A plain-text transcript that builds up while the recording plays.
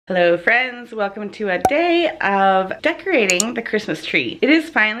Hello friends, welcome to a day of decorating the Christmas tree. It is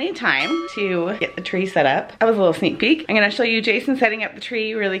finally time to get the tree set up. That was a little sneak peek. I'm gonna show you Jason setting up the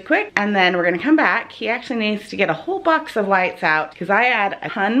tree really quick, and then we're gonna come back. He actually needs to get a whole box of lights out because I add a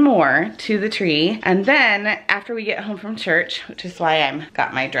ton more to the tree. And then after we get home from church, which is why I'm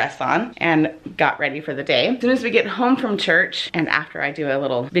got my dress on and got ready for the day. As soon as we get home from church and after I do a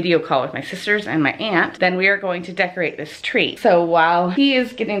little video call with my sisters and my aunt, then we are going to decorate this tree. So while he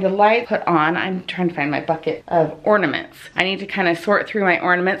is getting the light put on, I'm trying to find my bucket of ornaments. I need to kind of sort through my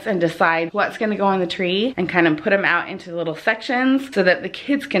ornaments and decide what's gonna go on the tree and kind of put them out into little sections so that the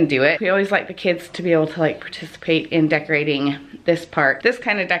kids can do it. We always like the kids to be able to like participate in decorating this part. This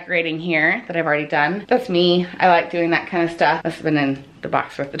kind of decorating here that I've already done, that's me. I like doing that kind of stuff. That's been in the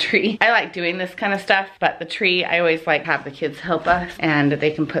box with the tree. I like doing this kind of stuff, but the tree, I always like have the kids help us and they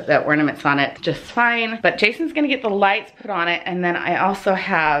can put the ornaments on it just fine. But Jason's gonna get the lights put on it, and then I also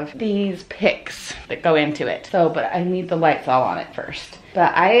have these picks that go into it. So, but I need the lights all on it first.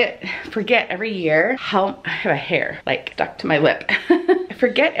 But I forget every year how, I have a hair like stuck to my lip. I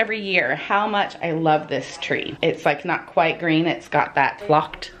forget every year how much I love this tree. It's like not quite green, it's got that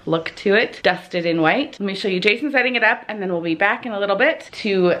flocked look to it, dusted in white. Let me show you Jason setting it up, and then we'll be back in a little bit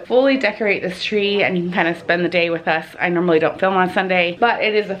to fully decorate this tree, and you can kind of spend the day with us. I normally don't film on Sunday, but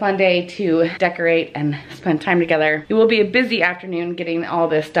it is a fun day to decorate and spend time together. It will be a busy afternoon getting all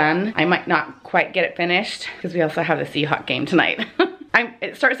this done. I might not quite get it finished because we also have the Seahawk game tonight.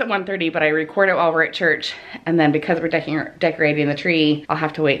 It starts at 1:30, but I record it while we're at church, and then because we're decorating the tree, I'll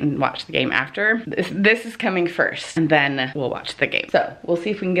have to wait and watch the game after. This is coming first, and then we'll watch the game. So we'll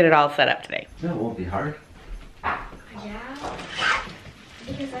see if we can get it all set up today. No, it won't be hard. Yeah,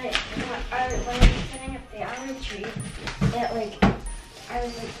 because when I was setting up the other tree, I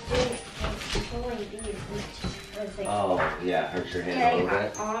was doing pulling these, and was like, oh yeah, hurt your hand a little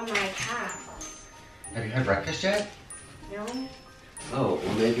bit. On my calf. Have you had breakfast yet? No. Oh,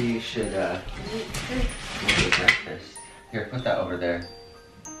 well maybe you should make breakfast. Here, put that over there.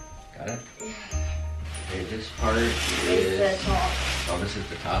 Got it? Okay, this part is the top. Oh, this is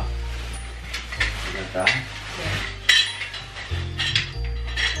the top. You got that? Yeah.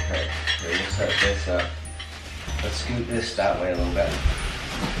 Okay, here, we'll set this up. Let's scoot this that way a little bit.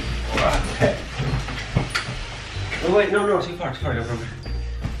 Alright, okay. Oh wait, no, too far, go from there.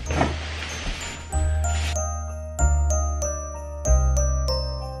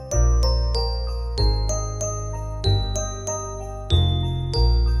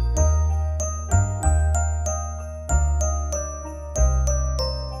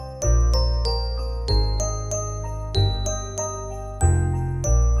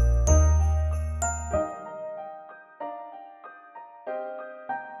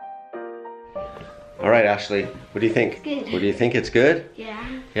 All right, Ashley, what do you think? It's good. What do you think? It's good?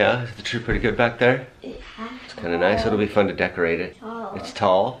 Yeah. Yeah, is the tree pretty good back there? Yeah. It's kind of nice. It'll be fun to decorate it. Tall. It's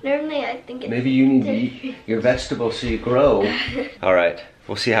tall. Normally I think it's... Maybe you need to eat your vegetables so you grow. All right,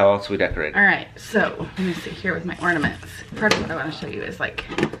 we'll see how else we decorate it. All right, so I'm gonna sit here with my ornaments. Part of what I want to show you is like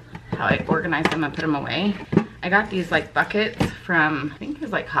how I organize them and put them away. I got these like buckets from, I think it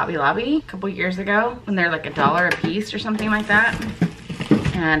was like Hobby Lobby a couple years ago, when they're like $1 a piece or something like that.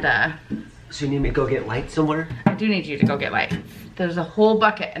 And so you need me to go get lights somewhere? I do need you to go get lights. There's a whole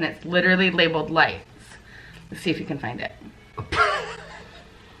bucket and it's literally labeled lights. Let's see if you can find it.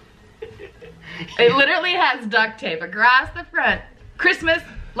 It literally has duct tape across the front. Christmas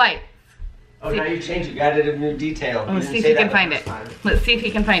lights. Oh, now you changed it. You added a new detail. Let's see if you can find it. Let's see if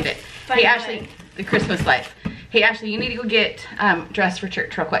you can find it. Hey Ashley, the Christmas lights. Hey Ashley, you need to go get dressed for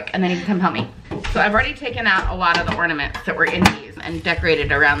church real quick, and then you can come help me. So I've already taken out a lot of the ornaments that were in these and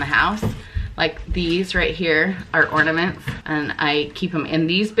decorated around the house. Like these right here are ornaments, and I keep them in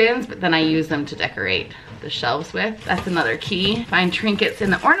these bins, but then I use them to decorate the shelves with. That's another key. Find trinkets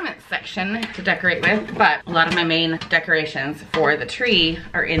in the ornaments section to decorate with, but a lot of my main decorations for the tree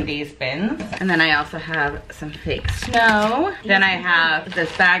are in these bins. And then I also have some fake snow. Then I have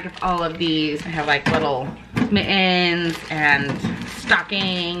this bag of all of these. I have like little mittens and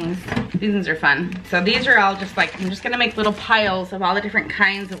stockings. These ones are fun. So these are all just like, I'm just gonna make little piles of all the different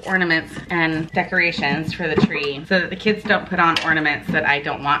kinds of ornaments and decorations for the tree so that the kids don't put on ornaments that I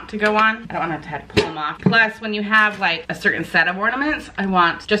don't want to go on. I don't want to have to pull them off. Plus, when you have like a certain set of ornaments, I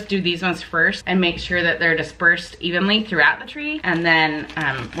want just do these ones first and make sure that they're dispersed evenly throughout the tree, and then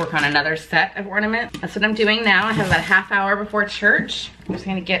work on another set of ornaments. That's what I'm doing now. I have about a half hour before church. I'm just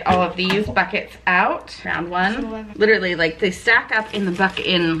gonna get all of these buckets out. Round one. Literally, like they stack up in the bucket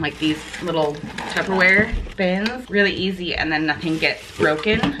in like these little Tupperware bins. Really easy, and then nothing gets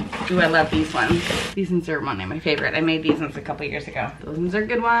broken. Ooh, I love these ones. These ones are one of my favorite. I made these ones a couple years ago. Those ones are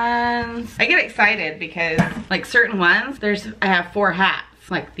good ones. I get excited because like certain ones, I have 4 hats.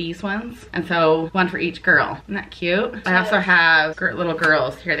 Like these ones, and so one for each girl. Isn't that cute? I also have little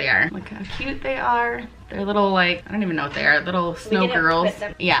girls. Here they are. Look how cute they are. They're little, like, I don't even know what they are, little snow girls.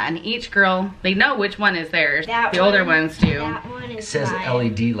 Yeah, and each girl, they know which one is theirs. The older ones do. That one is It says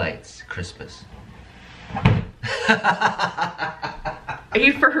mine. LED lights, Christmas. Are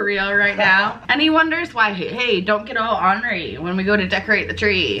you for real right now? And he wonders why, hey, don't get all ornery when we go to decorate the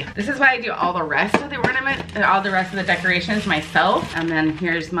tree. This is why I do all the rest of the ornament and all the rest of the decorations myself. And then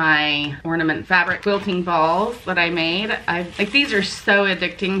here's my ornament fabric quilting balls that I made. Like, these are so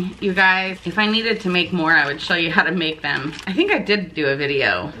addicting, you guys. If I needed to make more, I would show you how to make them. I think I did do a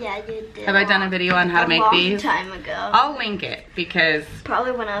video. Yeah, you did. Have I done a video on how to make these? A long time ago. I'll link it because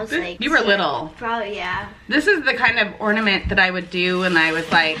Probably when I was like... you were little. Probably, yeah. This is the kind of ornament that I would do when I was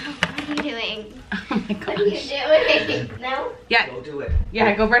like, What are you doing? oh my gosh. What are you doing? No? Yeah, Go do it.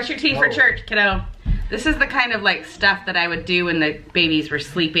 yeah, go brush your teeth for Oh. church, kiddo. This is the kind of like stuff that I would do when the babies were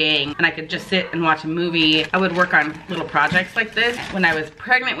sleeping and I could just sit and watch a movie. I would work on little projects like this. When I was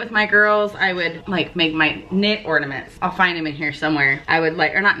pregnant with my girls, I would like make my knit ornaments. I'll find them in here somewhere. I would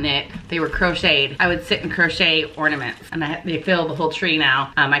like, or not knit, they were crocheted. I would sit and crochet ornaments and they fill the whole tree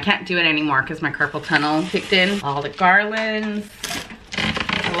now. I can't do it anymore because my carpal tunnel kicked in. All the garlands.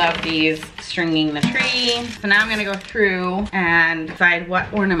 I love these, stringing the tree. So now I'm gonna go through and decide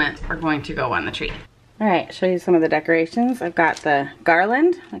what ornaments are going to go on the tree. All right, show you some of the decorations. I've got the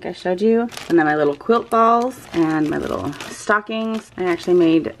garland, like I showed you, and then my little quilt balls and my little stockings. I actually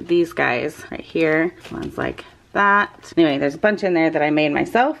made these guys right here. One's like that. Anyway, there's a bunch in there that I made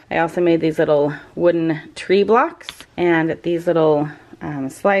myself. I also made these little wooden tree blocks and these little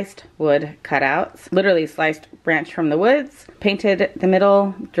sliced wood cutouts, literally sliced branch from the woods, painted the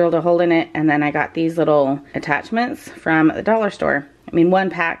middle, drilled a hole in it, and then I got these little attachments from the dollar store. I mean, one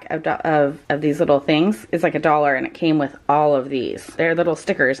pack of these little things is like $1 and it came with all of these. They're little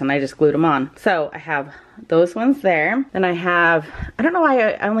stickers and I just glued them on. So I have those ones there. Then I have, I don't know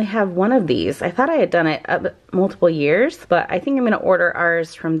why I only have one of these. I thought I had done it up multiple years, but I think I'm gonna order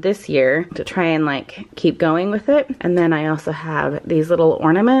ours from this year to try and like keep going with it. And then I also have these little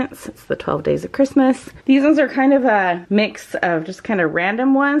ornaments. It's the 12 days of Christmas. These ones are kind of a mix of just kind of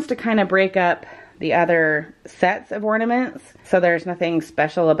random ones to kind of break up the other sets of ornaments. So there's nothing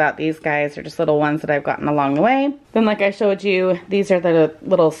special about these guys. They're just little ones that I've gotten along the way. Then like I showed you, these are the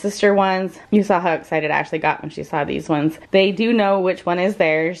little sister ones. You saw how excited Ashley got when she saw these ones. They do know which one is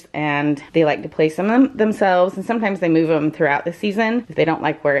theirs and they like to place them themselves, and sometimes they move them throughout the season if they don't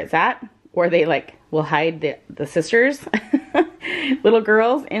like where it's at, or they like will hide the sisters little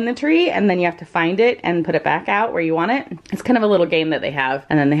girls in the tree, and then you have to find it and put it back out where you want it. It's kind of a little game that they have.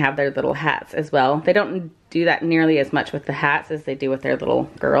 And then they have their little hats as well. They don't do that nearly as much with the hats as they do with their little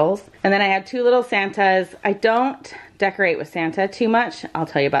girls. And then I have 2 little Santas. I don't decorate with Santa too much. I'll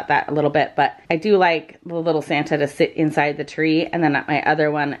tell you about that a little bit, but I do like the little Santa to sit inside the tree. And then my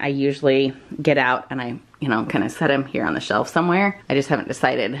other one, I usually get out and I, you know, kind of set him here on the shelf somewhere. I just haven't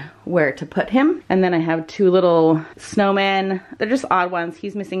decided where to put him. And then I have 2 little snowmen. They're just odd ones.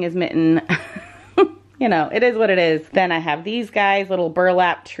 He's missing his mitten. You know, it is what it is. Then I have these guys, little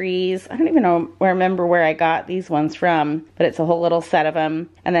burlap trees. I don't even remember where I got these ones from, but it's a whole little set of them.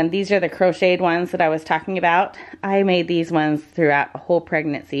 And then these are the crocheted ones that I was talking about. I made these ones throughout a whole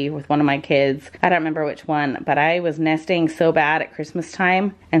pregnancy with one of my kids. I don't remember which one, but I was nesting so bad at Christmas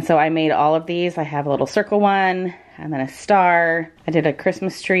time. And so I made all of these. I have a little circle one, and then a star. I did a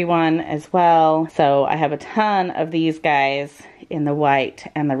Christmas tree one as well. So I have a ton of these guys in the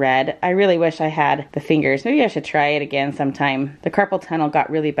white and the red. I really wish I had the fingers. Maybe I should try it again sometime. The carpal tunnel got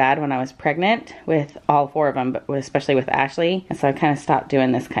really bad when I was pregnant with all 4 of them, but especially with Ashley. And so I kind of stopped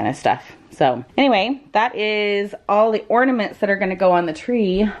doing this kind of stuff. So anyway, that is all the ornaments that are going to go on the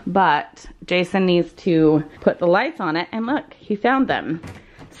tree, but Jason needs to put the lights on it, and look, he found them.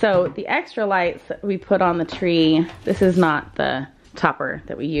 So the extra lights that we put on the tree, this is not the topper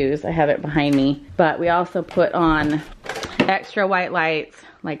that we use. I have it behind me, but we also put on extra white lights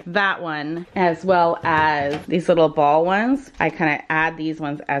like that one, as well as these little ball ones. I kind of add these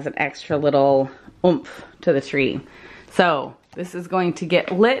ones as an extra little oomph to the tree. So this is going to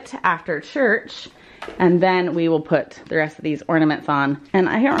get lit after church, and then we will put the rest of these ornaments on. And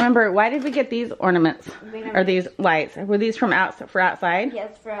I don't remember, why did we get these ornaments or these lights? Were these from outside?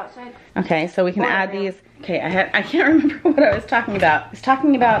 Yes, for outside. Okay, so we can add these. Okay, I can't remember what I was talking about. I was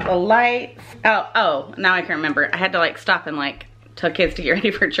talking about the lights. Oh, now I can remember. I had to like stop and like tell kids to get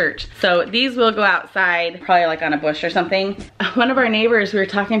ready for church. So these will go outside, probably like on a bush or something. One of our neighbors, we were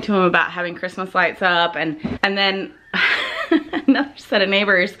talking to him about having Christmas lights up, and then another set of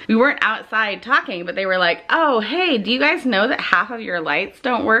neighbors, we weren't outside talking, but they were like, oh, hey, do you guys know that half of your lights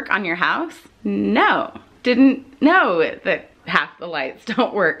don't work on your house? No, didn't know that half the lights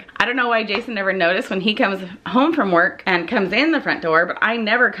don't work. I don't know why Jason never noticed when he comes home from work and comes in the front door, but I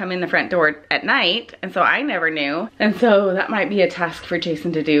never come in the front door at night, and so I never knew. And so that might be a task for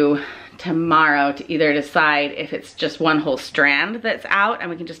Jason to do tomorrow, to either decide if it's just one whole strand that's out and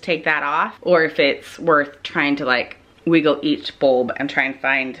we can just take that off, or if it's worth trying to like wiggle each bulb and try and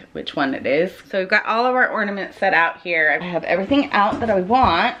find which one it is. So we've got all of our ornaments set out here. I have everything out that I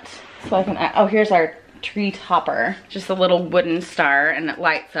want, so I can, oh, here's our tree topper, just a little wooden star, and it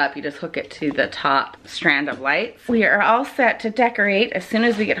lights up. You just hook it to the top strand of lights. We are all set to decorate as soon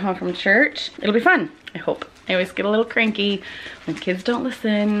as we get home from church. It'll be fun, I hope. I always get a little cranky when kids don't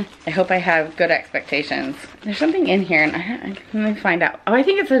listen. I hope I have good expectations. There's something in here, and let me find out. Oh, I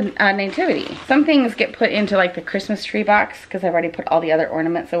think it's a nativity. Some things get put into like the Christmas tree box because I've already put all the other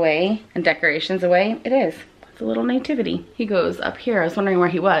ornaments away and decorations away. It is. A little nativity. He goes up here. I was wondering where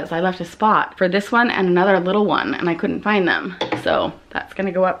he was. I left a spot for this one and another little one, and I couldn't find them. So that's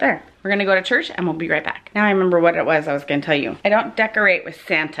gonna go up there. We're gonna go to church and we'll be right back. Now I remember what it was I was gonna tell you. I don't decorate with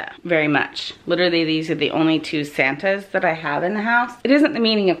Santa very much. Literally, these are the only 2 Santas that I have in the house. It isn't the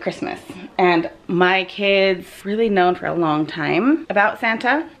meaning of Christmas. And my kids really known for a long time about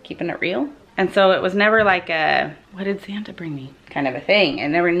Santa, keeping it real. And so it was never like a, what did Santa bring me? Kind of a thing. It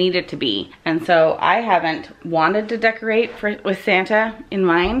never needed to be. And so I haven't wanted to decorate with Santa in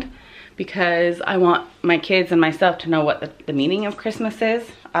mind, because I want my kids and myself to know what the meaning of Christmas is.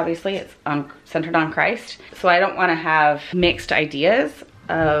 Obviously, it's centered on Christ. So I don't want to have mixed ideas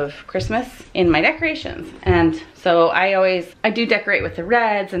of Christmas in my decorations. And so I do decorate with the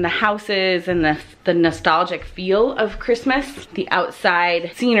reds and the houses and the nostalgic feel of Christmas. The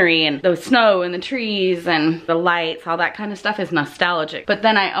outside scenery and the snow and the trees and the lights, all that kind of stuff is nostalgic. But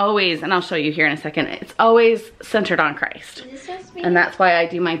then I always, and I'll show you here in a second, it's always centered on Christ. And that's why I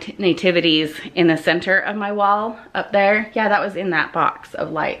do my nativities in the center of my wall up there. Yeah, that was in that box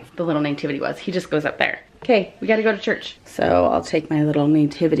of lights, the little nativity was. He just goes up there. Okay, we gotta go to church. So I'll take my little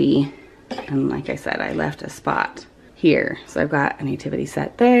nativity, and like I said, I left a spot here. So I've got a nativity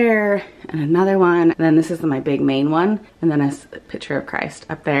set there, and another one, and then this is my big main one, and then a picture of Christ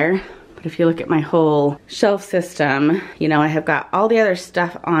up there. But if you look at my whole shelf system, you know, I have got all the other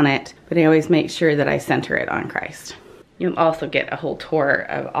stuff on it, but I always make sure that I center it on Christ. You'll also get a whole tour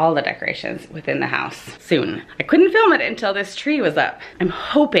of all the decorations within the house soon. I couldn't film it until this tree was up. I'm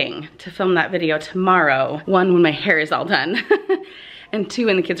hoping to film that video tomorrow. 1, when my hair is all done. And 2,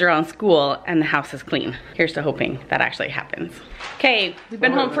 when the kids are all in school and the house is clean. Here's to hoping that actually happens. Okay, we've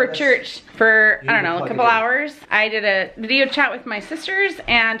been home for church for, I don't know, a couple hours. I did a video chat with my sisters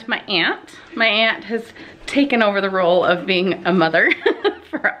and my aunt. My aunt has taken over the role of being a mother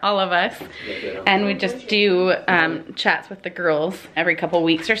for all of us. And we just do chats with the girls every couple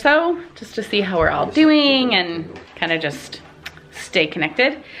weeks or so, just to see how we're all doing and kind of just stay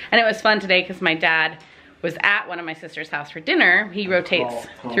connected. And it was fun today because my dad was at one of my sister's house for dinner. He rotates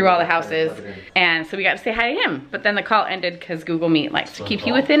through all the houses, and so we got to say hi to him. But then the call ended because Google Meet likes to keep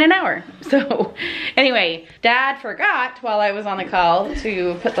you within an hour. So anyway, Dad forgot while I was on the call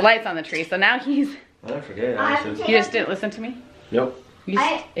to put the lights on the tree. So now he's... I forget. You just didn't listen to me? Nope. You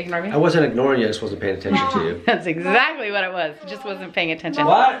just ignored me? I wasn't ignoring you, I just wasn't paying attention to you. That's exactly what it was. Just wasn't paying attention.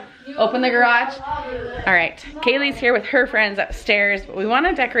 What? Open the garage. All right, Kaylee's here with her friends upstairs, but we want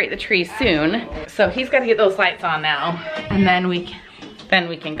to decorate the tree soon. So he's got to get those lights on now, and then we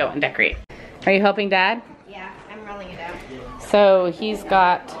can go and decorate. Are you helping Dad? Yeah, I'm rolling it out. So he's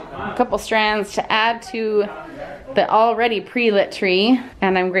got a couple strands to add to the already pre-lit tree,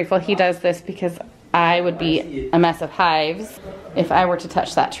 and I'm grateful he does this because I would be a mess of hives if I were to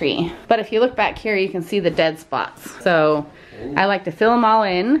touch that tree. But if you look back here, you can see the dead spots. So I like to fill them all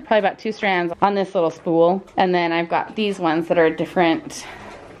in, probably about 2 strands on this little spool. And then I've got these ones that are different.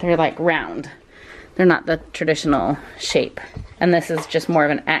 They're like round. They're not the traditional shape. And this is just more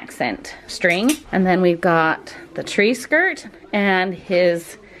of an accent string. And then we've got the tree skirt and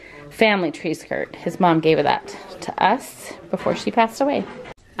his family tree skirt. His mom gave that to us before she passed away.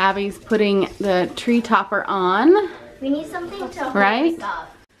 Abby's putting the tree topper on. We need something to hold right? this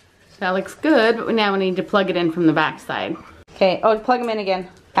up. That looks good, but now we need to plug it in from the back side. Okay, oh, plug them in again.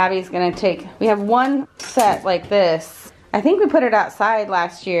 Abby's gonna take, we have one set like this. I think we put it outside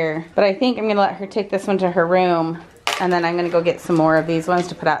last year, but I think I'm gonna let her take this one to her room, and then I'm gonna go get some more of these ones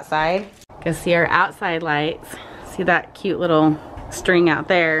to put outside. You can see our outside lights. See that cute little string out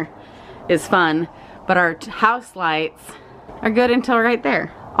there is fun, but our house lights are good until right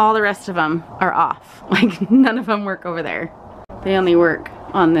there. All the rest of them are off. Like none of them work over there. They only work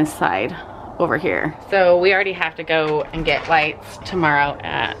on this side over here. So we already have to go and get lights tomorrow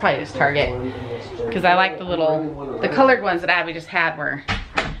at probably just Target, because I like the colored ones that Abby just had were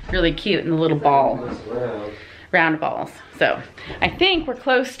really cute, and the little round balls. So I think we're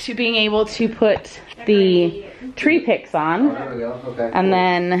close to being able to put the tree picks on, and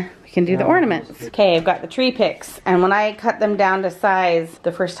then we can do the ornaments. Okay, I've got the tree picks, and when I cut them down to size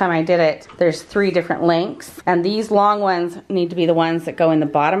the first time I did it, there's 3 different lengths, and these long ones need to be the ones that go in the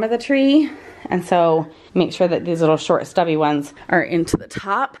bottom of the tree, and so make sure that these little short stubby ones are into the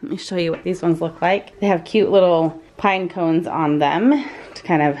top. Let me show you what these ones look like. They have cute little pine cones on them to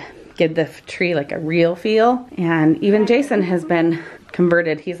kind of give the tree like a real feel. And even Jason has been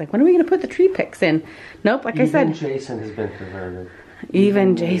converted. He's like, when are we gonna put the tree picks in? Nope, like I said. Even Jason has been converted.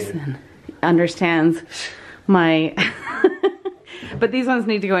 Even Jason understands my, but these ones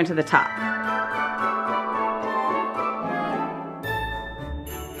need to go into the top.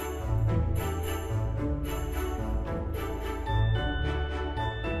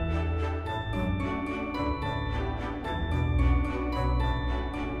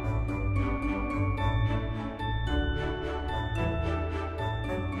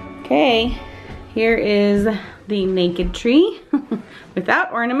 Okay, here is the naked tree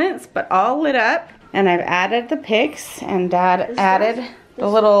without ornaments, but all lit up. And I've added the picks, and Dad added the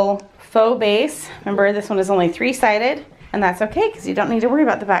little faux base. Remember, this one is only 3-sided, and that's okay because you don't need to worry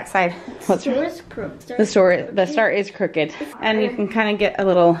about the back side. The star is crooked. And you can kind of get a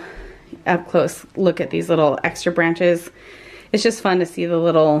little up close look at these little extra branches. It's just fun to see the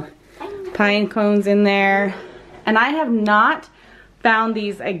little pine cones in there. And I have not found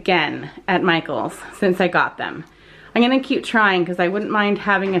these again at Michael's since I got them. I'm gonna keep trying because I wouldn't mind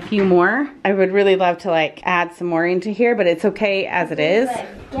having a few more. I would really love to like add some more into here, but it's okay as it is.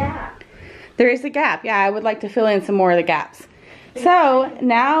 Gap. There is a gap. Yeah, I would like to fill in some more of the gaps. So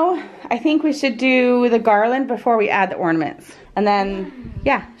now I think we should do the garland before we add the ornaments. And then,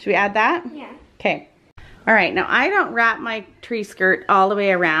 yeah, should we add that? Yeah. Okay. All right, now I don't wrap my tree skirt all the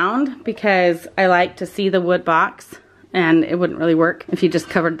way around because I like to see the wood box, and it wouldn't really work if you just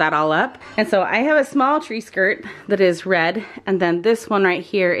covered that all up. And so I have a small tree skirt that is red, and then this one right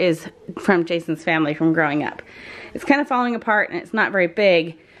here is from Jason's family from growing up. It's kind of falling apart and it's not very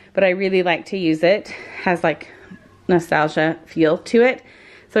big, but I really like to use it. Has like nostalgia feel to it.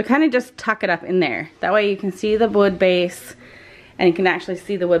 So kind of just tuck it up in there. That way you can see the wood base, and you can actually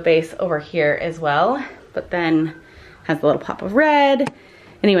see the wood base over here as well, but then has a little pop of red.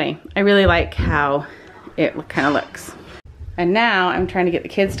 Anyway, I really like how it kind of looks. And now I'm trying to get the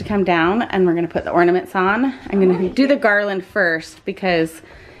kids to come down, and we're gonna put the ornaments on. I'm gonna do the garland first because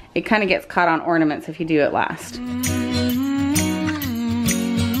it kind of gets caught on ornaments if you do it last.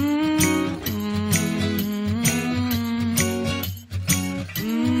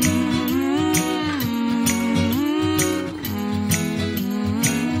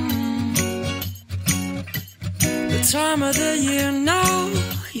 The time of the year now,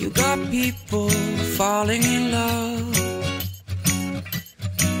 you got people falling in love.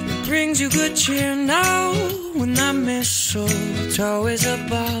 It brings you good cheer now when that mistletoe is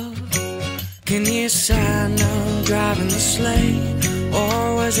above. Can you Santa driving the sleigh,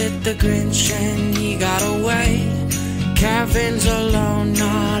 or was it the Grinch and he got away? Kevin's alone,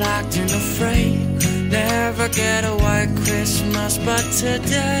 not acting afraid. Never get a white Christmas but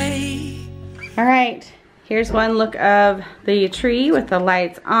today. All right. Here's one look of the tree with the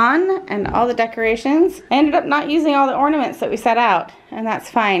lights on and all the decorations. I ended up not using all the ornaments that we set out, and that's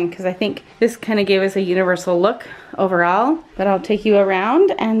fine because I think this kind of gave us a universal look overall. But I'll take you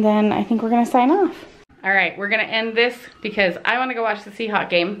around, and then I think we're gonna sign off. All right, we're gonna end this because I wanna go watch the Seahawk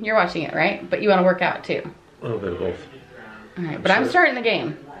game. You're watching it, right? But you wanna work out too. A little bit of both. All right, but I'm starting the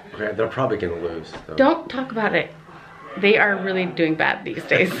game. Okay, they're probably gonna lose. So. Don't talk about it. They are really doing bad these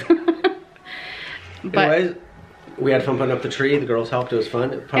days. But anyways, we had fun putting up the tree. The girls helped. It was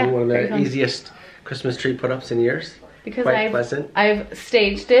fun. Probably one of the easiest Christmas tree put-ups in years. Because quite pleasant. I've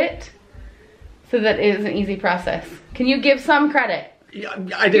staged it so that it is an easy process. Can you give some credit? Yeah,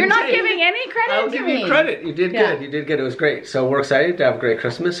 I didn't. You're not giving any credit I'll to give me. you credit. You did good. You did good. It was great. So we're excited to have a great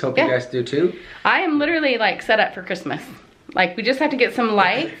Christmas. Hope you guys do too. I am literally like set up for Christmas. Like we just have to get some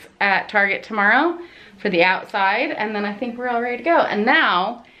lights at Target tomorrow for the outside, and then I think we're all ready to go. And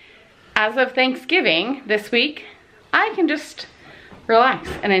now, as of Thanksgiving this week, I can just relax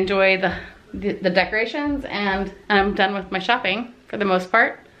and enjoy the decorations, and I'm done with my shopping for the most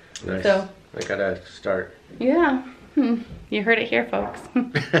part. Nice. So I gotta start. yeah. You heard it here, folks.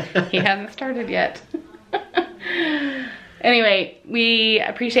 He hasn't started yet. Anyway, we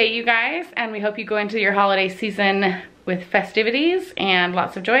appreciate you guys, and we hope you go into your holiday season with festivities and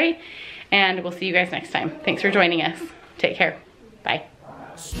lots of joy, and we'll see you guys next time. Thanks for joining us. Take care. Bye.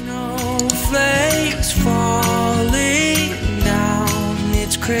 Snowflakes falling down,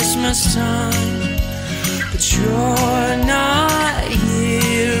 it's Christmas time, but you're not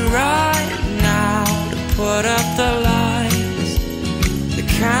here right now to put up the lights. The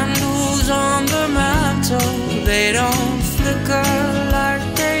candles on the mantle, they don't flicker like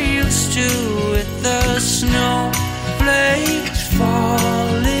they used to, with the snowflakes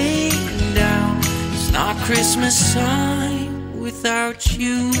falling down. It's not Christmas time without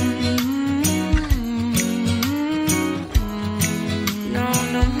you. No,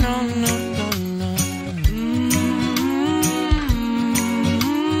 no, no, no, no, no.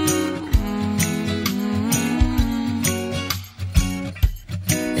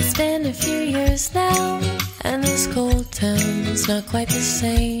 It's been a few years now, and this cold town's not quite the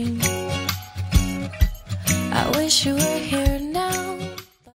same. I wish you were here now.